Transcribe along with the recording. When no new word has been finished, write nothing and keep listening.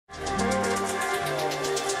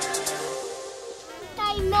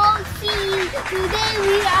Today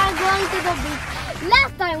we are going to the beach.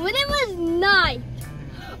 Last time when it was night,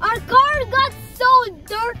 our car got so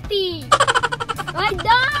dirty. Right,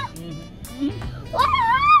 Dad? What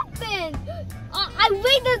happened? I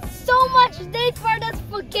waited so much days for this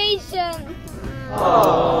vacation.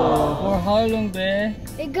 For how long, be?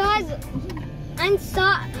 Because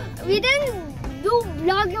we didn't do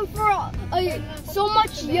vlogging for so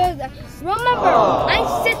much years. Remember, I'm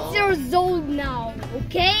 6 years old now,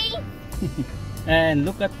 okay? And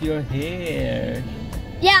look at your hair.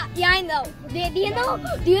 Yeah, I know. Do you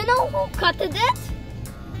know who cut it?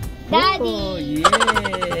 Daddy. Oh, yeah.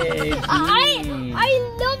 I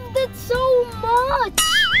loved it so much.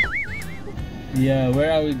 Yeah,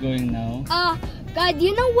 where are we going now? Guys, do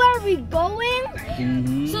you know where we're going?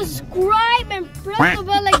 Subscribe and press the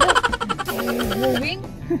bell like that. Moving?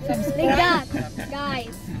 Like that,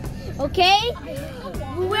 guys. Okay?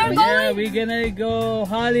 We're going. Yeah, we're gonna go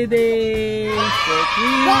holiday for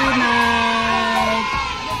 3 nights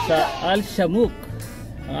sa AlShamook,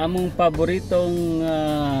 ang among paboritong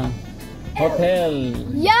hotel.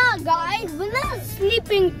 Yeah, guys, we're not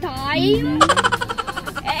sleeping time.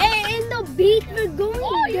 In the beach, we're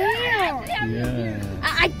going there. Yeah.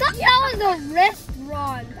 I thought that was a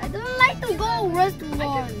restaurant. I don't like to go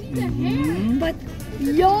restaurant. But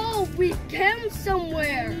yo, we came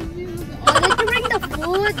somewhere. Did you bring the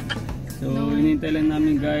food? So, inintay lang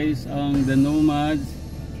namin guys ang the nomads.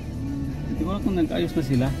 Hindi ko alam kung nag-ayos na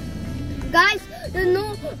sila. Guys, the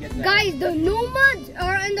nomads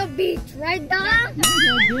are on the beach, right, Dad?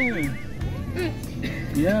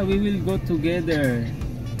 Yeah, we will go together.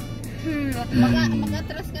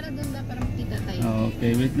 Mag-atras ka na doon na para makita tayo.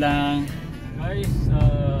 Okay, wait lang. Guys,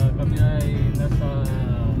 kami ay nasa...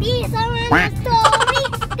 These are my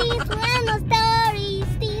stories. These are my stories.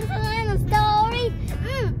 These are my stories.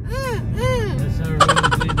 Nasa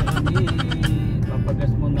road with kami. Papagas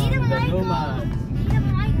mo na ang the nomads.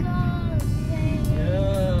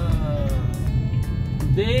 Yeah.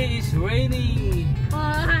 Today is raining.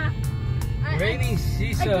 Raining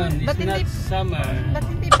season. It's not summer. Ba't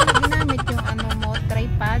hindi pa na ginamit yung ano mo,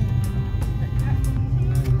 tripod?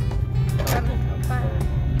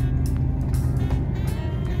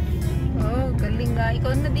 Oh, galing nga.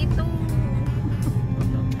 Ikaw na dito.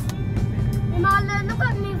 Mala, look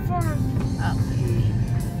at me first. Okay.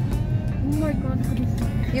 Oh my God.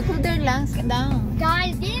 You go there lang. Sit down.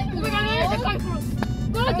 Guys, there is a cockroach.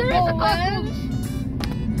 There is a cockroach.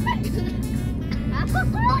 A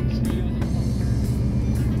cockroach.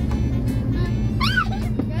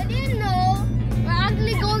 I didn't know. We're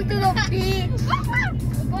actually going to the beach.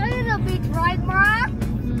 We're going to the beach, right, Ma?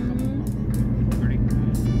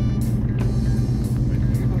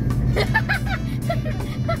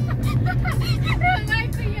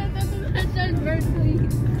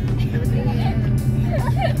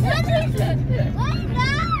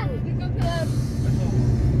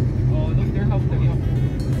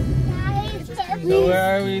 So where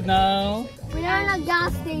are we now? We are in a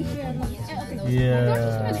gas station.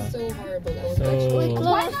 Yeah. So horrible. So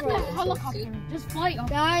Why not the helicopter? Just fly up,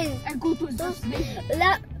 guys, and go to the gas station.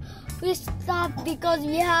 We stopped because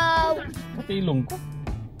we have. katilong ko.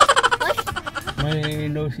 My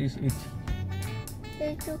nose is itchy.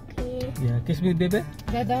 It's okay. Yeah, kiss me baby.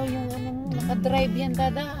 Dada, yung ano mo, nakadrive yan,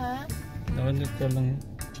 Dada, ha? Naka-neutral lang yan.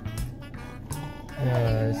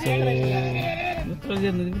 Yeah, so neutral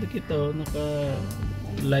yan, hindi mo nakita,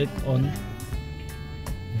 naka-light on.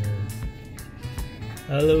 Yeah.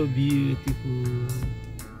 Hello beautiful.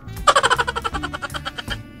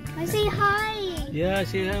 I say hi. Yeah,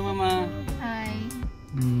 say hi mama. Hi.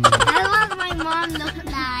 That's what my mom looks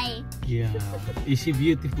like. Yeah, is she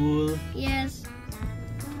beautiful? Yes.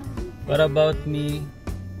 What about me?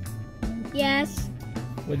 Yes.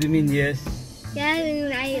 What do you mean yes? Yes,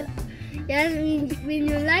 when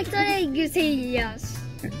you like something, you say yes.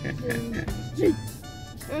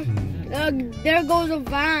 There goes a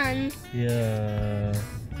van. Yeah.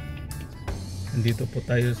 Nandito po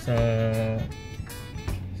tayo sa...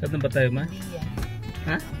 Saan ba tayo, ma? Bidia.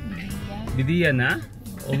 Ha? Bidia na?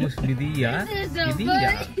 Almost Bidia.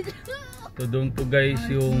 Bidia. So doon po guys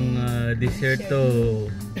yung deserto.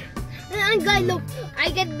 And guys, look, I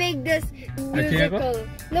can make this musical.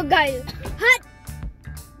 Look, guys, hot.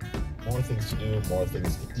 More things to do, more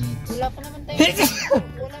things to eat. Wala pa naman tayo.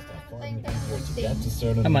 Wala pa naman tayo. To get to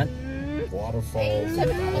certain Aman. waterfalls.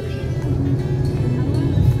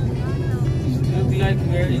 Look like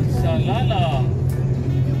we're in Salala.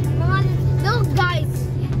 Look, guys,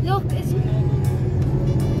 look,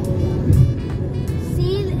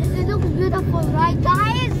 see, it looks beautiful, right,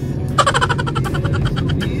 guys?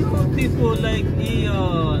 Beautiful like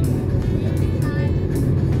neon.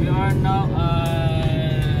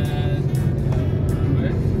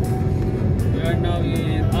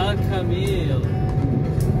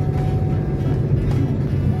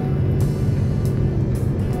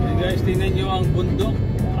 Guys, tingnan nyo ang bundok.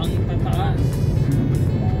 Ang tataas.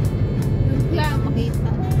 Yeah, makita.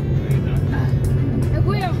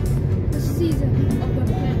 Where the season of the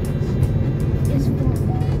planets is born.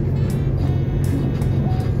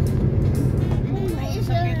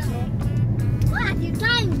 What? You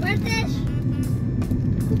trying British?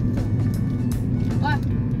 What?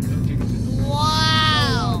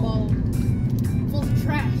 Wow! Full of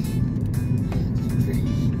trash.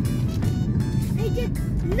 Hey, just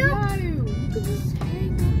look. No. You can just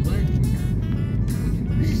hang up.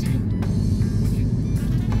 Just hang up.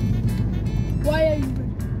 Why are you?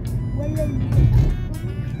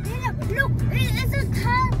 Look, it's a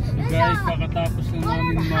car. Guys, kakatapos na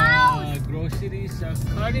namin groceries sa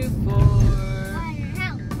Carrefour.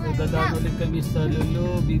 Dadaan ulit kami sa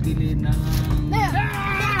Lulu, bibili ng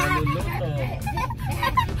maluluto.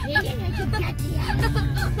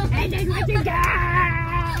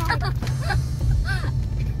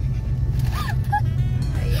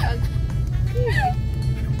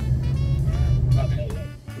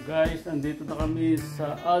 So guys, nandito na kami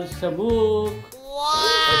sa AlShamook.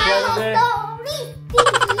 Wow! Story!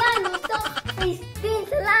 TEAMSOLANO story!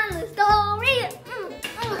 TEAMSOLANO story!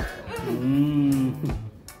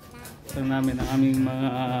 Ito namin ang aming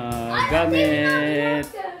mga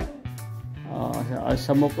gamit. Sa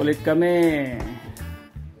AlShamook ulit kami.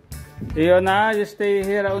 Iyon na, you stay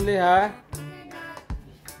here only ha.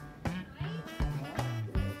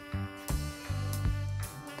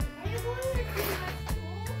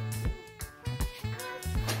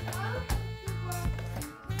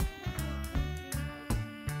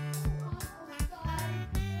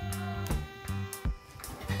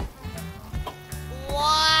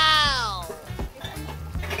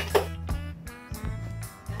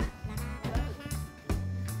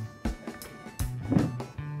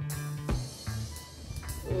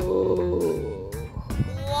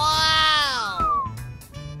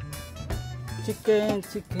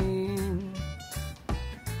 Chicken.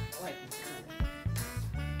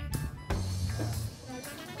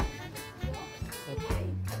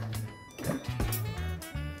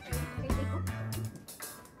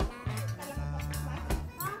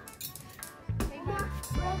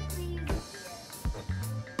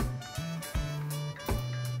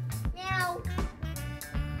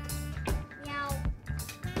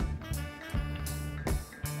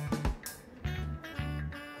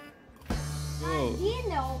 You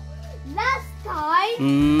know, last time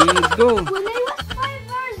Go. when I was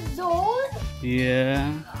 5 years old,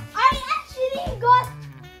 Yeah. I actually got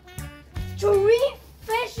 3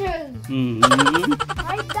 fishes.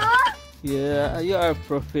 Right, Dad? Yeah, you are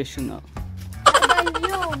professional. And then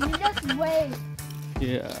you just wait.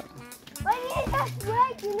 Yeah. When you just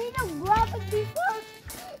wait, you need to grab it before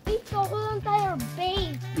it's the whole entire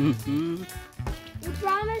bait. You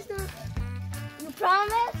promise to? You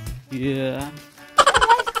promise? Yeah.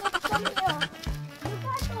 Otherwise, it's come here. Look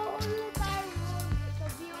at the whole entire room, the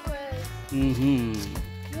viewers.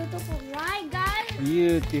 Beautiful, right, guys?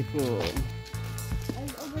 Beautiful. And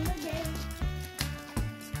open the gate.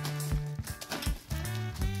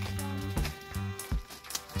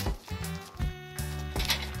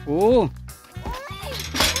 Oh, Uy!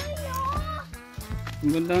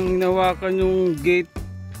 magandang hinawakan yung gate.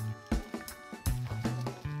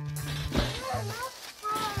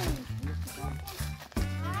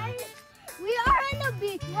 We are on the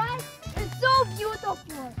beach, right? It's so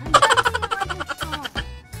beautiful. And that's not the car.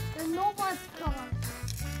 There's no one's car.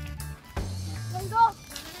 Let's go.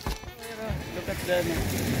 Look at them.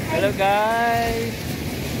 Hello guys.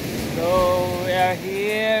 So we are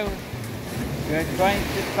here. We are trying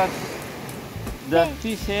to catch the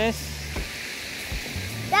fishes.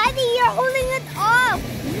 Daddy, you're holding it off.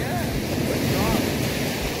 Yeah.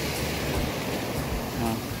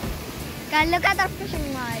 God, look at our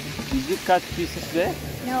fishing rod. Did you catch fishes there?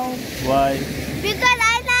 No. Why? Because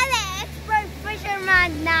I'm not an expert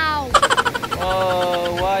fisherman now.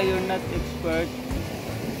 Oh, why you're not expert?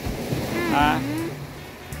 Huh?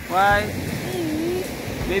 Why?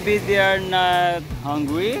 Maybe they are not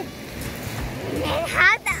hungry? They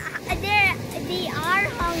are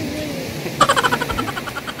hungry.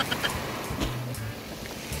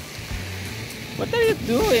 What are you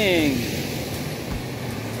doing?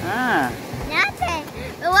 Ah. Nothing.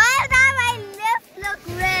 Why does my lips look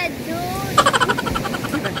red, dude?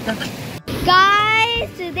 Guys,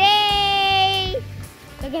 today,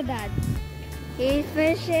 look at that. He's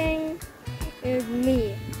fishing with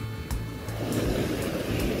me.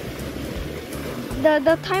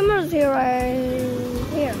 The timer's here,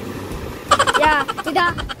 here. Yeah,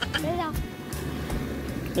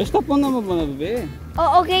 Stop mo naman muna, bebe.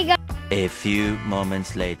 Oh, okay, guys. A few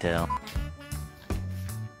moments later.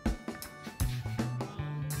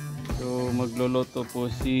 So magluluto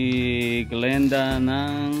po si Glenda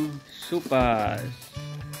ng supas.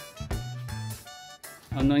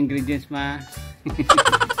 Ano ingredients ma?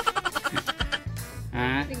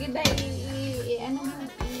 Ha? Sige da, ano mo,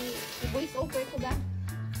 i-voice over ko da.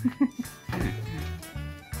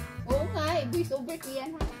 Oo nga, i-voice over ko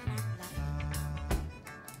yan ha.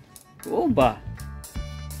 Oo ba?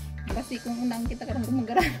 Kasi kung unang kita karang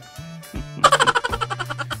gumagara.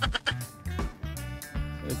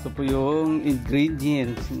 Ito po yung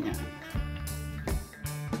ingredients niya.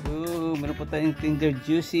 So, meron po tayong tender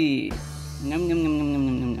juicy. Ngam ngam ngam ngam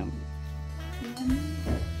ngam ngam ngam.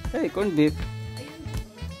 Hey, corned beef.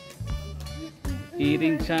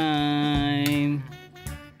 Eating time.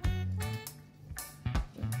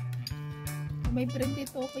 May bread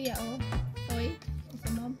dito kuya oh. Toy, isa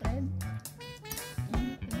mo bread.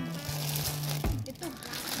 Ito.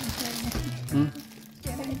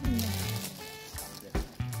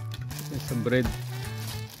 Sa bread.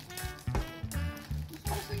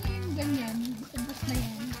 Gusto niya yung ganyan. Sabos na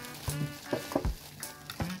yan.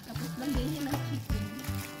 Tapos lagay niya ng chicken.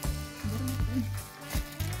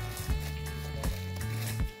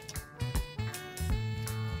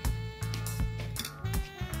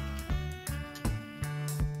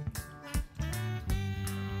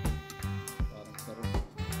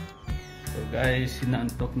 So guys,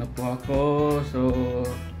 sinaantok na po ako. So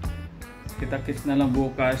kita-kits na lang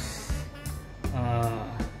bukas.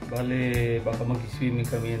 Bale, baka mag-swimming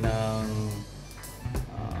kami ng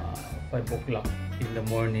 5 o'clock in the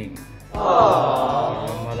morning.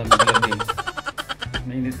 Malamig-lamig.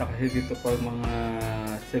 Mainit na kasi dito pa mga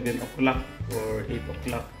 7 o'clock or 8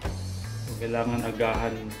 o'clock. So kailangan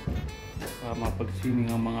agahan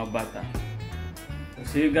mapag-swimming ang mga bata. So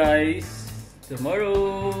see you guys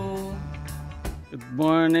tomorrow. Good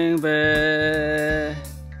morning, Be.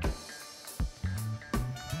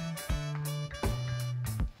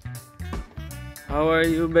 How are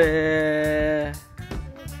you, Be?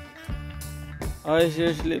 How is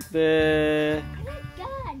your sleep, Be?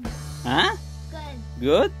 Good. Huh? Good.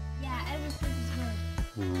 Good? Yeah, everything's good.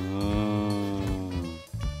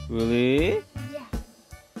 Really? Yeah.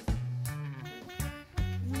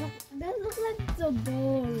 That looks like it's a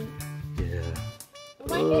bowl. Yeah.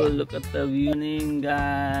 Oh my Oh, God. look at the viewing,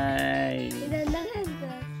 guys. Look at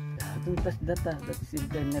that. Don't touch that. That's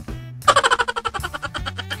internet.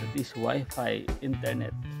 That is Wi-Fi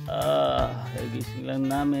internet. Nagising lang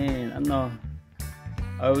namin. Ano?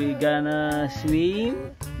 Are we gonna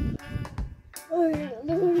swim? Oh,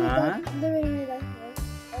 Huh?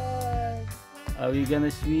 Are we gonna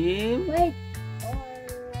swim? Wait.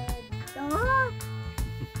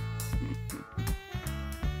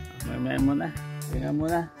 Mamaya muna. Tingnan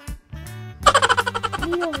muna.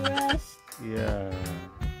 Need a rest. Yeah.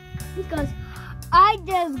 Because I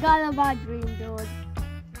just got a bad dream, dude.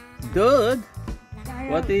 Dude?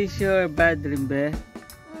 What is your bad dream, Be?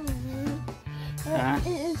 Huh?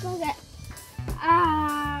 It's like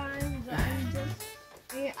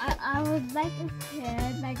I was like a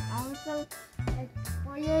kid, like I was so like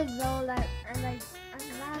 4 years old, and last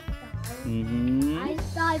time I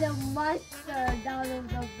saw the monster down on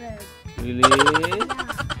the bed. Really?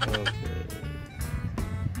 Yeah. Okay.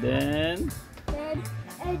 Then Then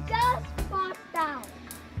it just popped out,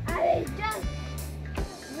 and it just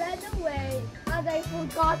ran away, and I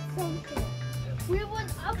forgot something. We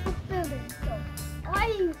went up the building, so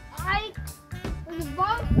I was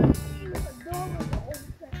about to see the door was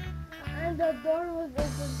open, and the door was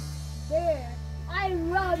open there. I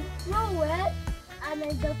run through it, and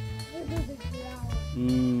I just hit the ground.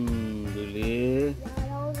 really? Yeah,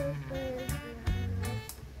 that was the first.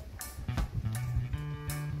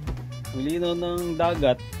 Malinaw ng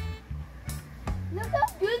dagat. Look how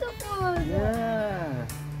beautiful it is. Yeah.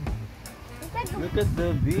 It's like a, Look at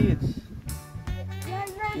the beach. yeah,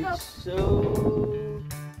 it's like a, It's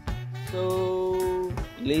so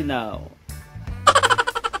linaw.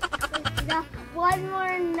 there's one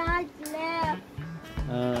more night left.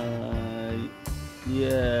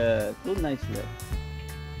 Yeah, 2 nights left.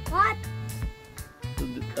 What?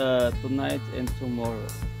 Tonight and tomorrow.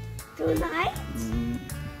 Tonight? Mm.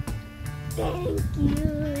 Thank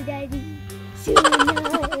you, Daddy. Tuna.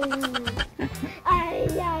 I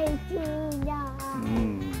like tuna.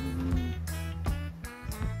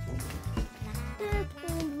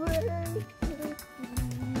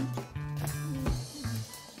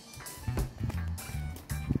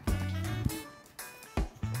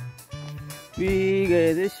 We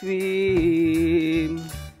gotta swim.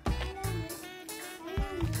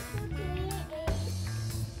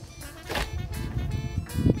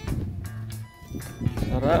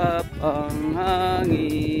 Sarap ang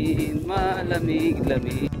hangin,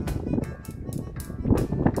 malamig-lamig.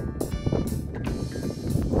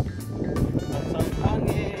 Masang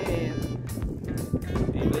hangin,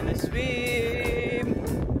 we gonna swim.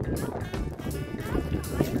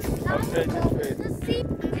 Okay, just wait. To see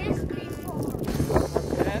this before.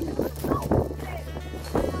 And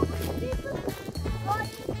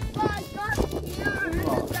Got here.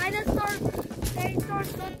 The dinosaurs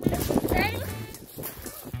got the same.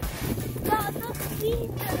 Got the sea.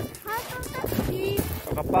 Half of the sea.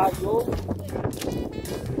 kakapayong.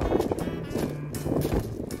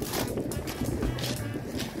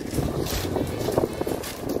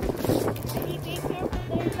 Be careful,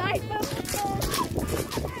 there's life up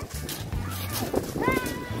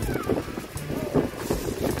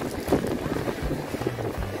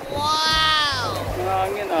Ang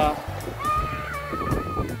hangin ah.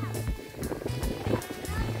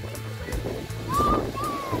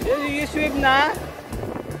 You swim na?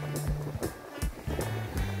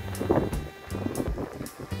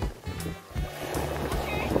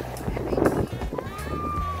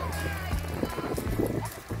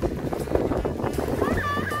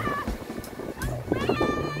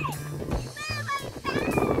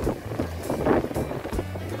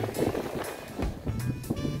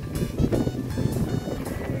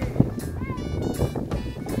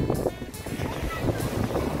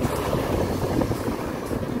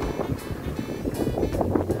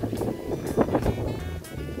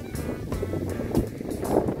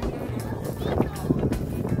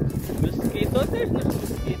 Mosquito? There's no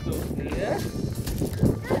mosquito here.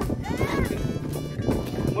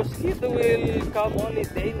 Mosquito will come only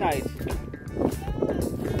day night.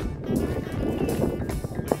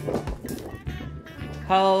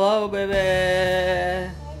 Hello, baby.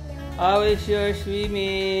 How is your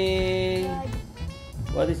swimming?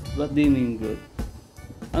 What do you mean good?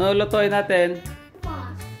 Ano lutuin natin?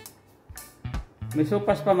 May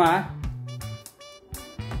sopas pa ma?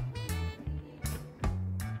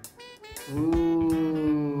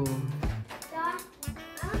 Ooh.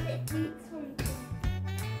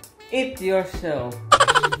 Eat yourself.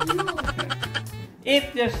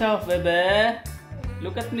 Eat yourself, baby.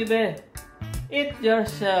 Look at me, babe. Eat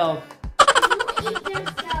yourself. Eat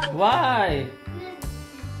yourself. Why?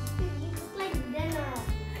 You look like dinner.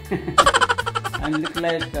 I look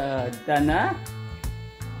like Dana.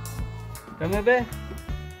 Come here, babe.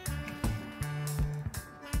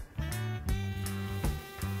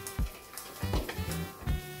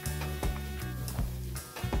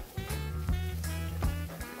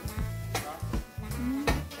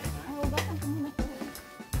 Hugasan ko muna ito.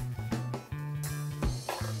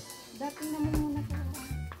 Dating naman muna ito.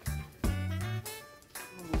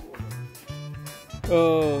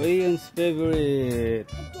 Oh, Ian's favorite.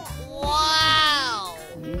 Wow!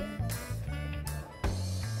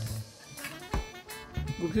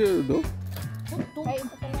 Buksi do? Ay,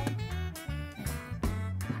 ito pala.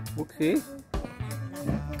 Buksi?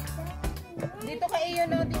 Dito kay iyo,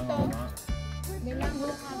 no? Dito. Bilang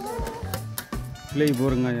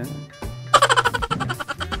Flavor nga yan.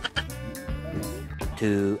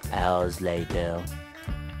 2 hours later.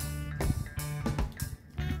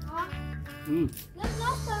 Mm.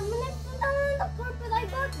 Last time when I put down on the carpet, I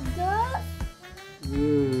got dust.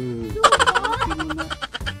 Mm. Sugar.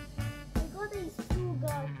 I got a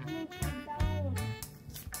sugar. When I put down.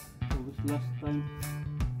 What was last time?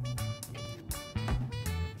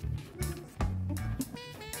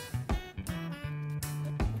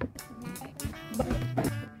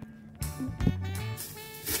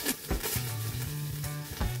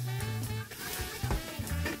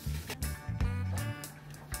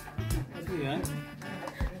 Ano yan?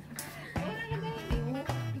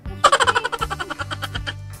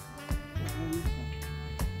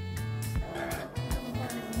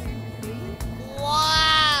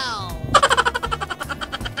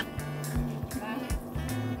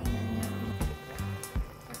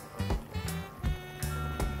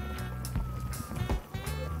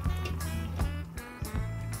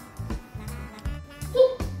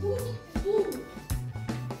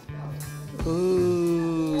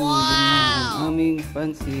 Ooh, wow! Aming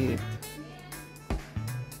pansit.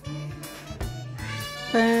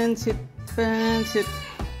 Pansit, pansit.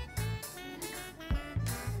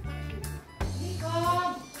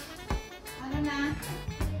 ano na?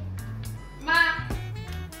 Ma!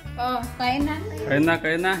 Oh, kain na. Kain na,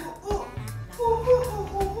 kain na.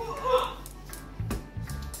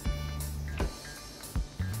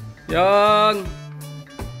 Yung!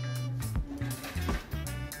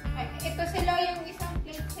 Ay, ito sila yung isang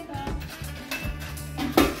plate sila.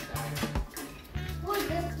 What's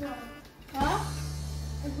this one? Ha?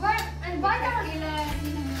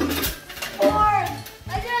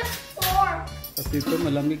 Dito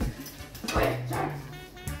malamig.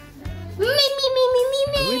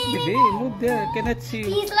 Wait, baby, move there. I cannot see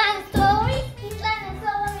you. Teamsolano story. Teamsolano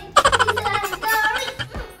story. Teamsolano story.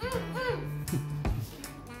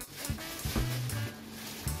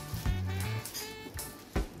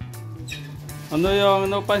 Ano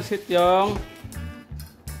yung, ano pansit yung?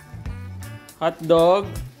 Hot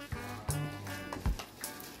dog.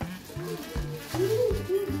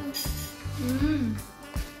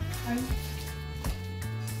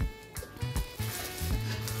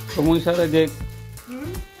 Huwag mong isara, Jake.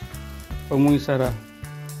 Huwag mong isara.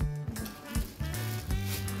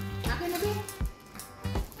 Akin na din.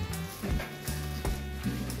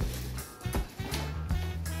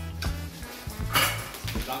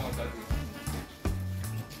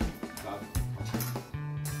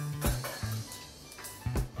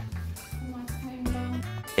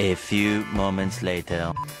 A few moments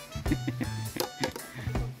later.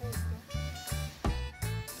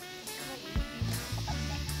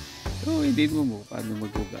 Oh, hindi mo paano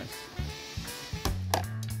maghugas.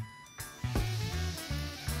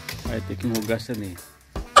 Ay, taking hugasan eh.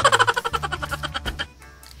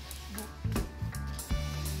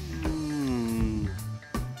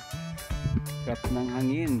 Kap ng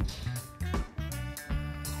hangin.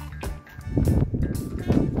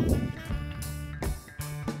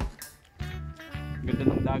 Ganda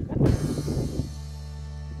ng dagat.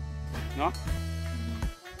 No?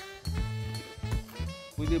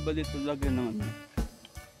 Pwede ba dito lagyan ng ano?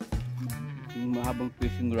 Yung mahabang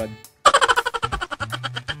fishing rod.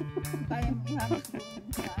 Kaya mo ihapos mo.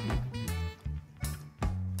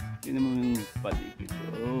 Yun naman yung paligid.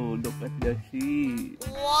 Oh, look at the sea.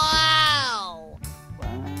 Wow!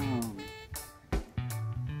 Wow.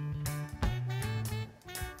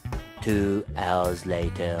 2 hours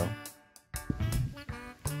later.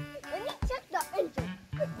 Let me check the engine.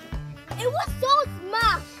 It was so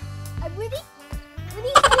smashed. I really opened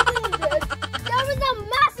it. There was a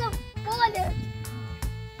massive bullet.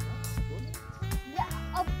 Yeah,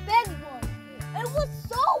 a big one. It was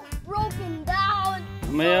so broken down.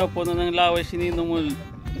 Maya po na ng laway, sinino mo, ano,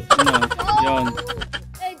 yun.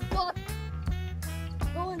 It got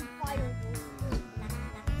going fire.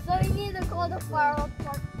 So you need to call the fire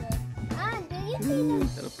department. And did you see the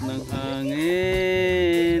Sarap ng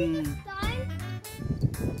hangin. time?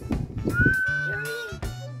 Carrying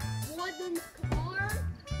a wooden car.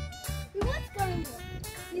 He was carrying it.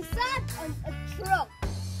 He sat on a truck.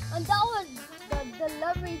 And that was the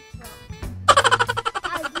delivery truck.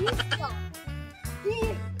 As he stopped,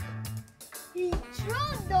 he threw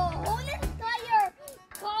the whole entire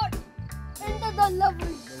car in the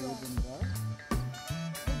delivery truck.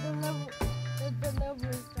 The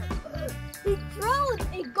delivery truck. He threw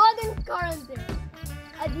a golden car in there.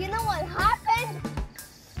 And you know what happened?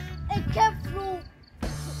 It kept through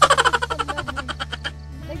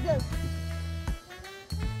like this.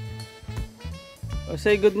 Oh,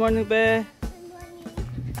 say good morning, Be.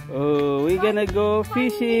 Oh, we're gonna go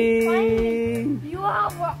fishing. You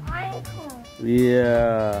have an anchor.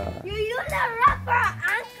 Yeah. You use a rock for an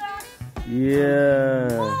anchor.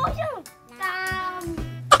 Yeah. Oh, you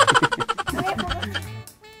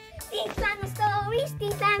Teamsolano stories.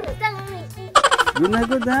 Teamsolano stories.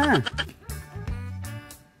 Good na.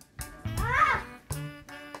 Ah!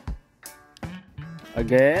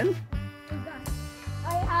 Again?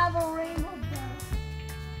 I have a rainbow there.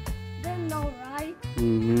 Didn't know, right?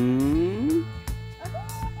 Mm-hmm. I don't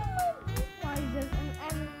know why this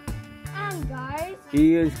and guys,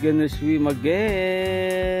 Ian's gonna swim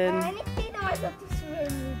again. I need to to swim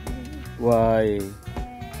with me. Why?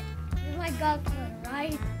 You're my girlfriend,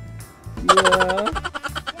 right? Yeah.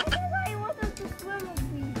 Yes, I wanted to swim with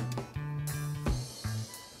me.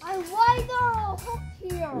 Why there a hook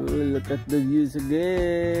here? Oh, look at the views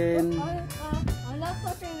again. I'm not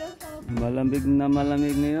touching this hook. Malamig na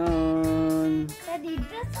malamig ngayon. Daddy,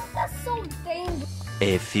 that's so dangerous.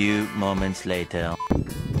 A few moments later.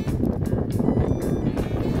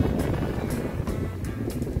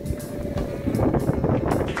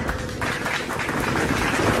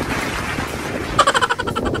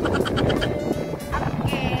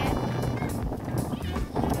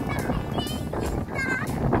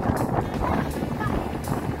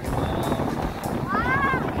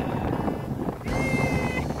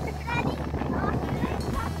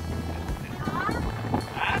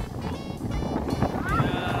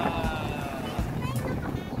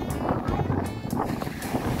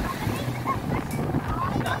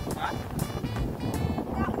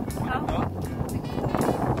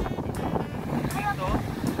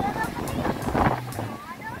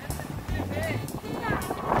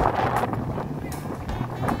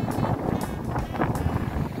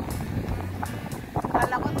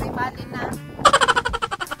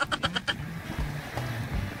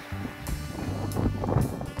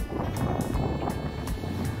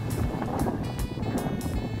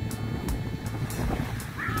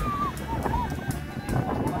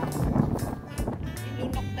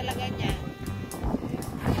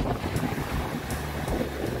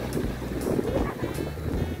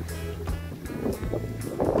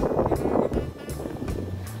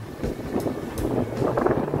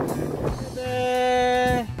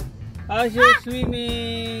 Asher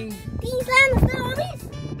swimming. TEAMSOLANO, homies.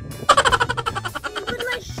 With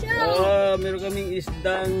my show. Oh, meron kaming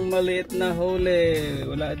isdang maliit na huli.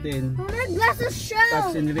 Wala din. Oh, my glasses show.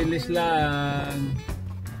 Catch and release lang.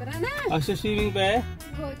 Tara na. Asher swimming pa eh?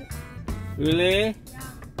 Good. Really?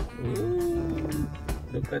 Ooh,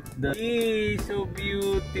 look at that. So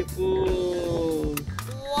beautiful.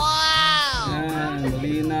 Wow! Yan,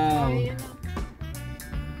 linaw.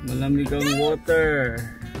 Malamig ang water.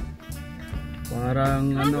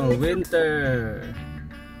 Parang ano, winter.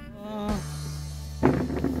 Oh.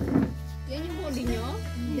 Yan yung huli nyo?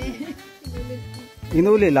 Hindi.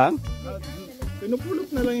 Inuli lang? Pinupulot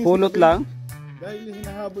na lang yung Pulot lang? dahil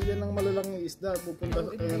hinahabol yan ng malalaking isda. Pupunta sa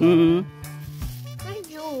kanya. Ay,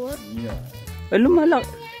 Diyos. Yeah. Eh,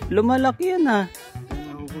 lumalaki yan ah.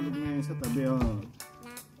 Nahuhulog na yan sa tabi. Oh.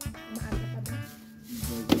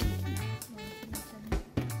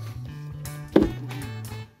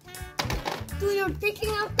 Dude, you're taking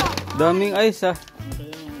out the... Daming ice ah.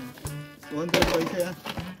 Kaya 200 pa siya.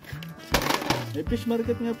 May fish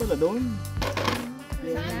market nga pala doon.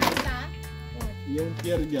 Saan basta? Yung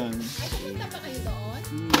pier dyan. Ay, pumunta pa kayo doon?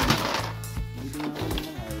 Dito nga kami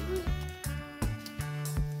ng ice.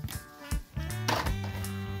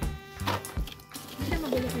 Hindi na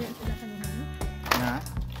magulo ko yung sila kanina. Na?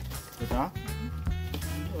 Ito?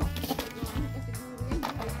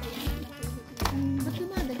 Ba't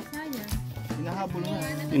lumadag sayang? Hinahabol nga.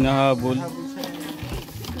 Inahabol. Hinahabol siya.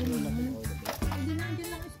 Hindi na, andyan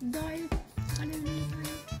lang is dark. Kalilisan.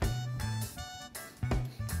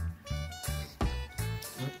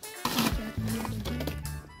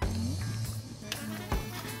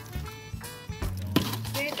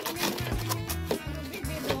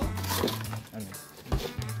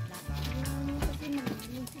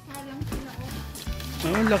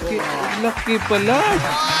 Oh, laki pala.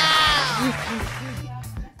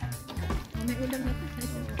 May ulam na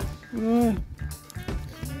Ah,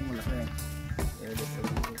 Malaki.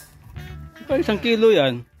 pa 1 kilo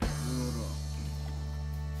yan. Siguro.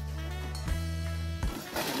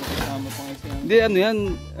 Kasama pa nga siya. Hindi ano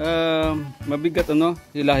yan, mabigat ano,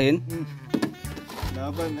 hilahin.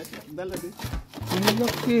 Laban. Dala din. Ang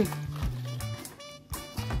laki.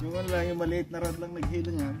 Yung ano lang, yung maliit na rod lang naghilo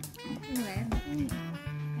niya. yung red.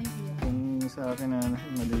 Ay, hirap. Yung sa akin na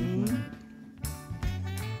maliit na.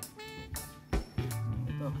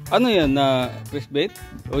 Ito. Ano yan, na press bait?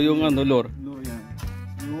 O yung ano, lure? Lure yan.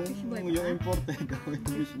 Yung imported. Yung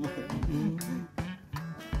fish bar.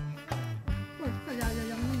 Port, kalala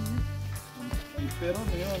lang yun. Ay, pero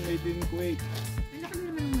ano yun, made in Kuwait. Ang laki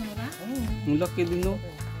naman ng Nora. Ang laki din no.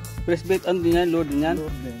 Press bait, ano din yan, lure din yan?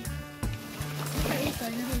 Lure din. Ay, ito,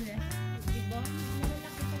 nahuli.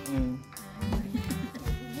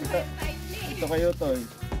 Ito kayo, Toy.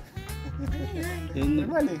 Yung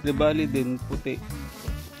tribali din, puti.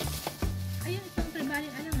 Ayun, itong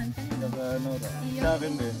trabaling alangan. Kanina. Saka ano, sa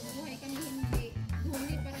akin din. Buhay kang hindi.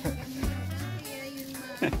 Huli parang kanina. Kaya yun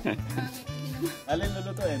pangit. Hindi naman. Alin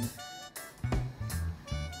lulutuin?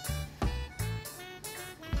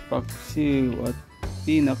 Paksiw at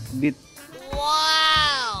pinakbit.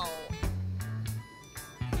 Wow!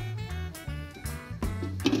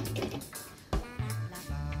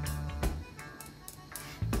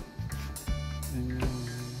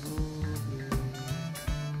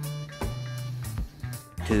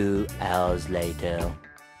 Two hours later.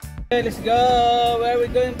 Okay, let's go! Where are we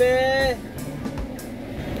going, babe?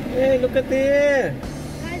 Hey, look at here!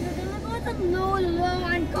 Guys, we're gonna go to Lolo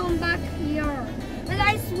and come back here. And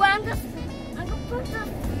I swam the... I could put the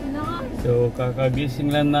snow. So,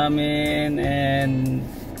 kakagising lang namin and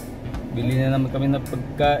bili na naman kami ng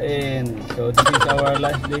pagkain. So, this is our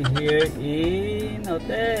last day here in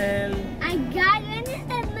hotel. And guys, when it's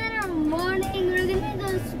another morning, we're gonna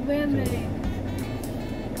go swimming.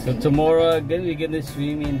 So, tomorrow again, we're gonna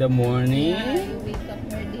swim in the morning. You wake up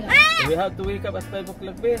early. So, we have to wake up at 5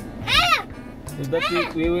 o'clock, babe. Ah! So that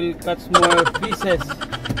we will catch more fishes.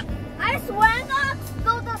 I swam up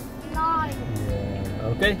to the slide. Yeah.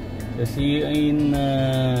 Okay. So, see you in,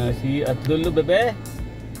 see you at Dulo, bebe.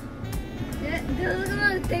 This is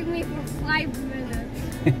gonna take me for 5 minutes.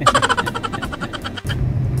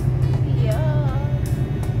 Yeah.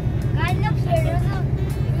 Guys, look here. There's a...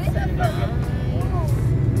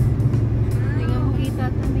 Hindi nga makita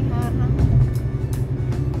ito may harang.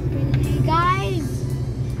 Really, guys?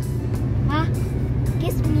 Huh?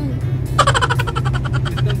 Kiss me.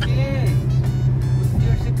 It's okay. Put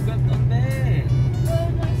your seatbelt on there.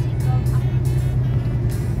 Where's my seatbelt?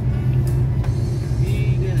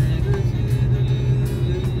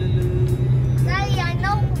 Daddy, I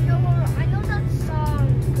know you're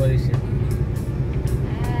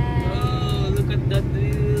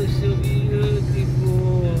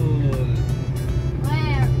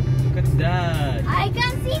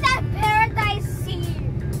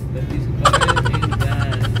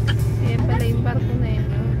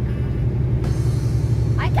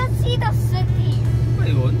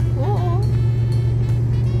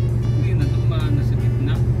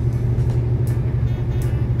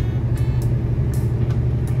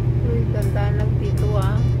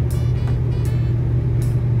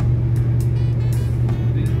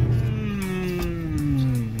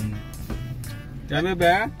Dami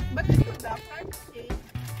ba? Ba't ito dapat?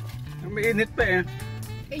 Mainit pa eh.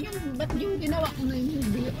 Ba't yung ginawa ko na yung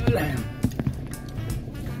hindi?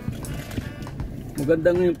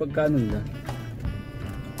 Maganda nga yung pagkano nila.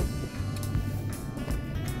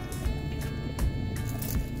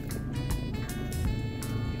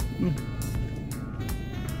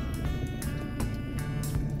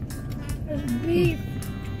 There's beef.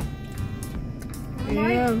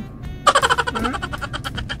 Yeah.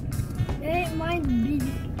 Mine beef.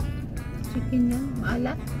 Chicken yan.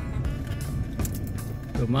 Maalat.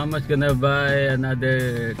 So mama's gonna buy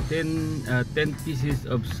another 10 pieces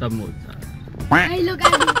of samosa. Hey, look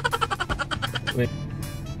at me. Wait.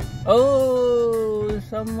 Oh,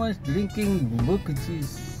 someone's drinking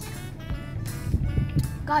bookages.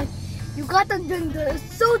 Guys, you gotta drink this.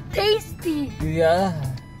 It's so tasty. Yeah.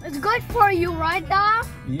 It's good for you, right, Dad?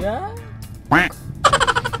 Yeah.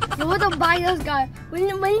 You want to buy this, guy? When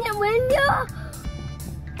you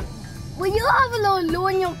have a little low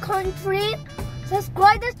in your country,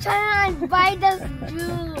 subscribe this channel and buy this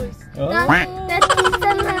juice. Oh. That's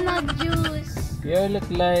TEAMSOLANO juice. You look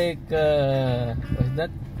like what's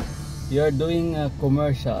that? You're doing a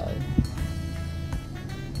commercial.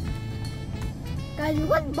 Guys, you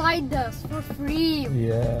can buy this for free.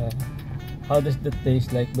 Yeah. How does that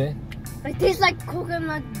taste like, be? It tastes like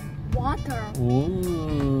coconut water.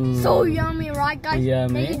 Ooh. So yummy, right, guys?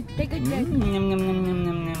 Yummy. Take a drink. Yum, yum, yum, yum, yum,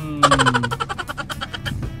 yum.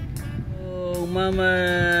 Oh, Mama,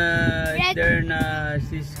 Red. there na.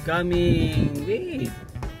 She's coming. Wait.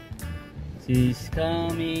 She's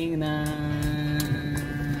coming na.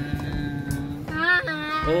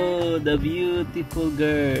 Ah. Oh, the beautiful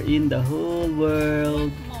girl in the whole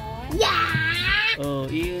world. Yeah! Oh,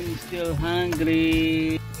 Ian is still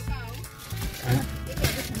hungry. Huh?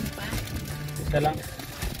 Isa lang.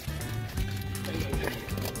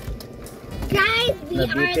 Guys, we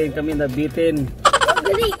Nabitin kami, nabitin. are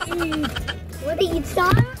gonna eat. Wanna eat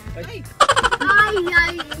some? Ay, Ay,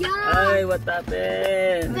 ay, ay, what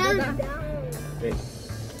happened? Fell down. Wait.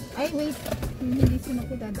 Ay, wait. Hindi sino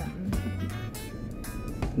ko dadaan.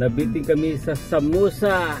 Nabitin kami sa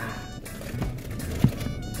samosa.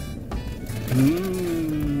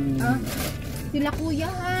 Ah, sila kuya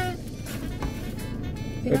ha.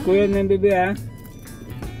 Eh, kuya na yung bebe ha.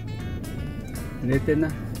 Dito na.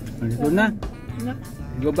 Dito na.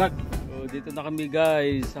 Go back. So, dito na kami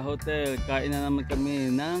guys sa hotel. Kain na naman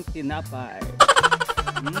kami ng tinapay.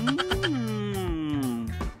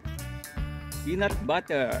 Peanut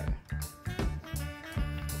butter.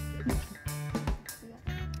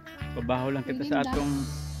 Pabaho lang kita sa atong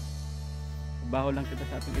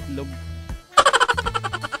itlog.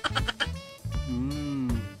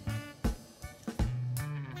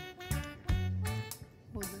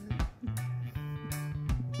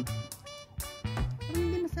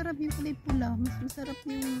 Hindi masarap yung kulay pula. Mas masarap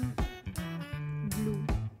yung blue.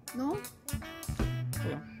 No?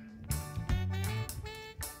 Yeah.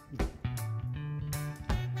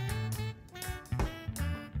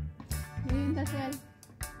 Yung dasal.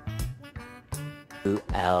 2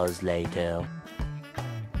 hours later.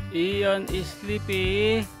 Ian is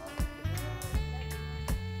sleepy.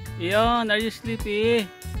 Ian, are you sleepy?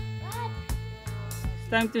 It's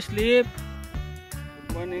time to sleep.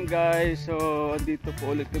 Good morning guys. So, dito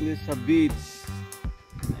po ulit kami sa beach.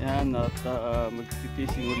 Ayan, at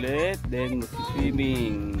mag-fishing ulit. Then,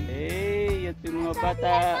 mag-swimming. Hey, yan po yung mga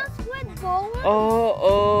bata. Oh.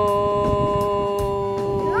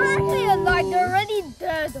 Actually, like they're already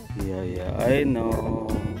dead. Yeah, I know.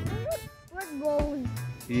 We're going.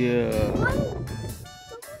 Yeah.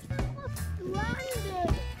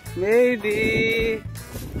 Landed. Maybe.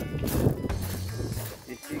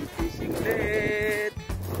 Fishing ulit.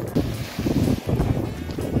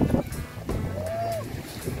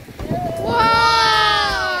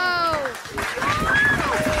 Wow!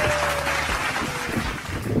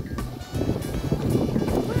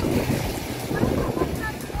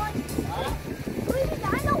 I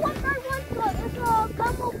know what I want to. It's a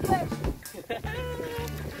camel fish.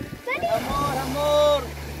 Amor!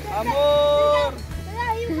 Amor!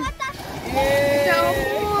 Yeah, you got that?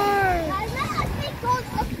 Yeah! It's not actually called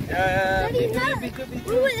a... Yeah, That is not... big.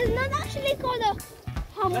 It's not actually called a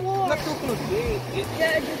hamor. Not too close.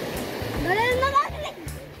 That is not actually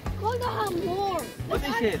called a hamor. What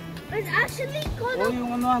is it? It's actually called Oh, a...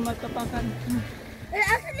 yung ano, matapakan. It's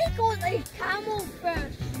actually called a camel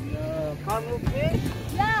fish. Yeah, camel fish?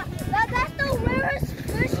 Yeah, that's the rarest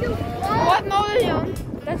fish you find. What? No, yun.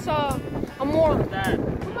 That's a more. What's that?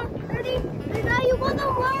 Come on, ready? Now you got the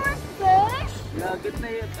rarest fish. Yeah, good na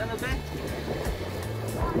yun. Ano ba?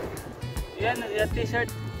 Yan, t-shirt.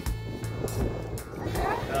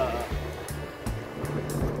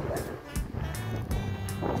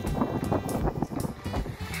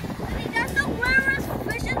 That's the rarest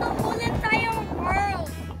fish in the whole entire world.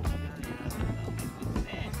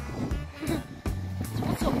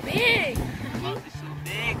 It's so big. It's so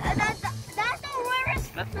big. That's the rarest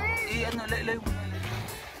fish. Ano, lay mo na.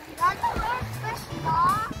 That's the rarest fish, no?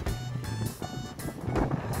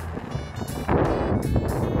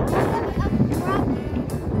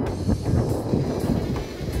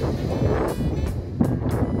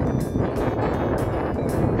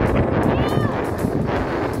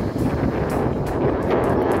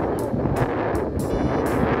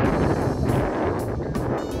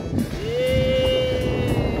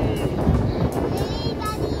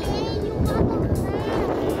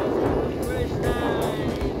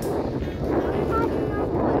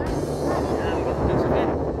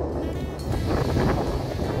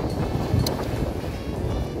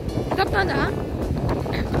 Stop na na.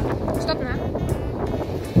 Stop na.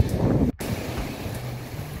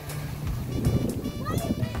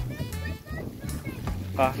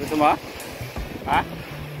 Gusto mo? Ha?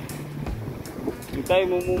 Hintay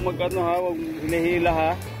mo mag ano ha, huwag hilahila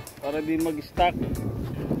ha, para di mag-stack.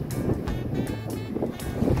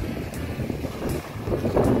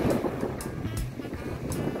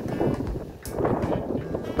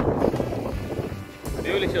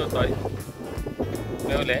 May uli siya, Otoy?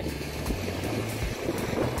 May uli?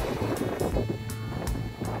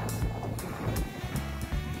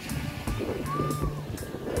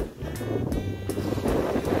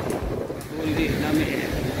 Uli namin.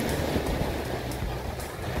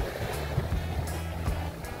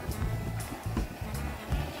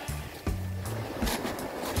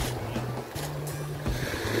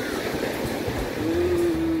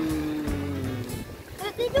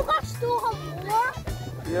 Did you guys do more?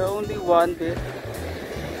 Yeah, only one bit.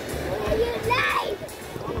 Are you live?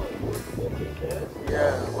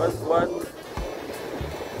 Yeah, was one.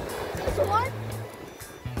 This one?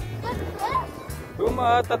 Get this?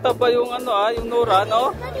 Tataba yung ano yung Nora,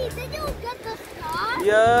 no? Daddy, did you get the star?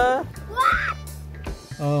 Yeah. What?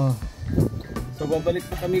 Oh. So babalik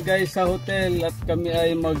na kami guys sa hotel at kami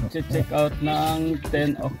ay mag-check out ng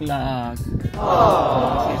 10 o'clock. So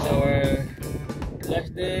this is our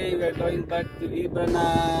last day. We're going back to Iba na.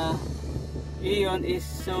 Iyon is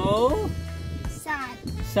so Sad.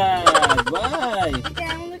 sad. Why? Okay,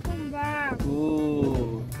 I'm gonna come back.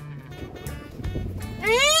 Ooh.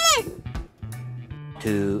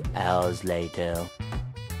 2 hours later.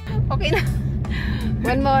 Okay na.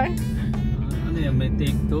 One more. Ano yan? May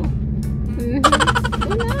take 2?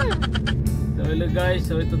 So hello guys,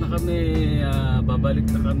 so ito na kami, babalik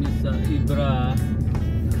na kami sa Ibra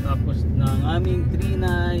tapos ng aming 3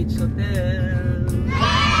 nights hotel.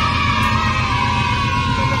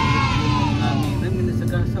 Namin nasa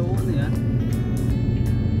kasawa na yan.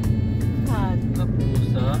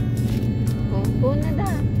 Kapusa. Oo na da.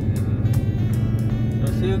 So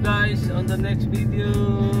see you guys on the next video.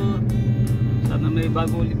 Sana may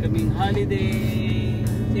bago ulit kaming holiday.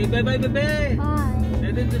 Say bye bye bebe. Bye.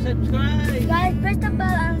 Ready to subscribe. Guys, press the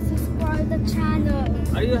bell and subscribe the channel.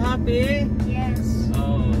 Are you happy? Yes.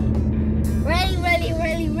 Oh. Ready, ready.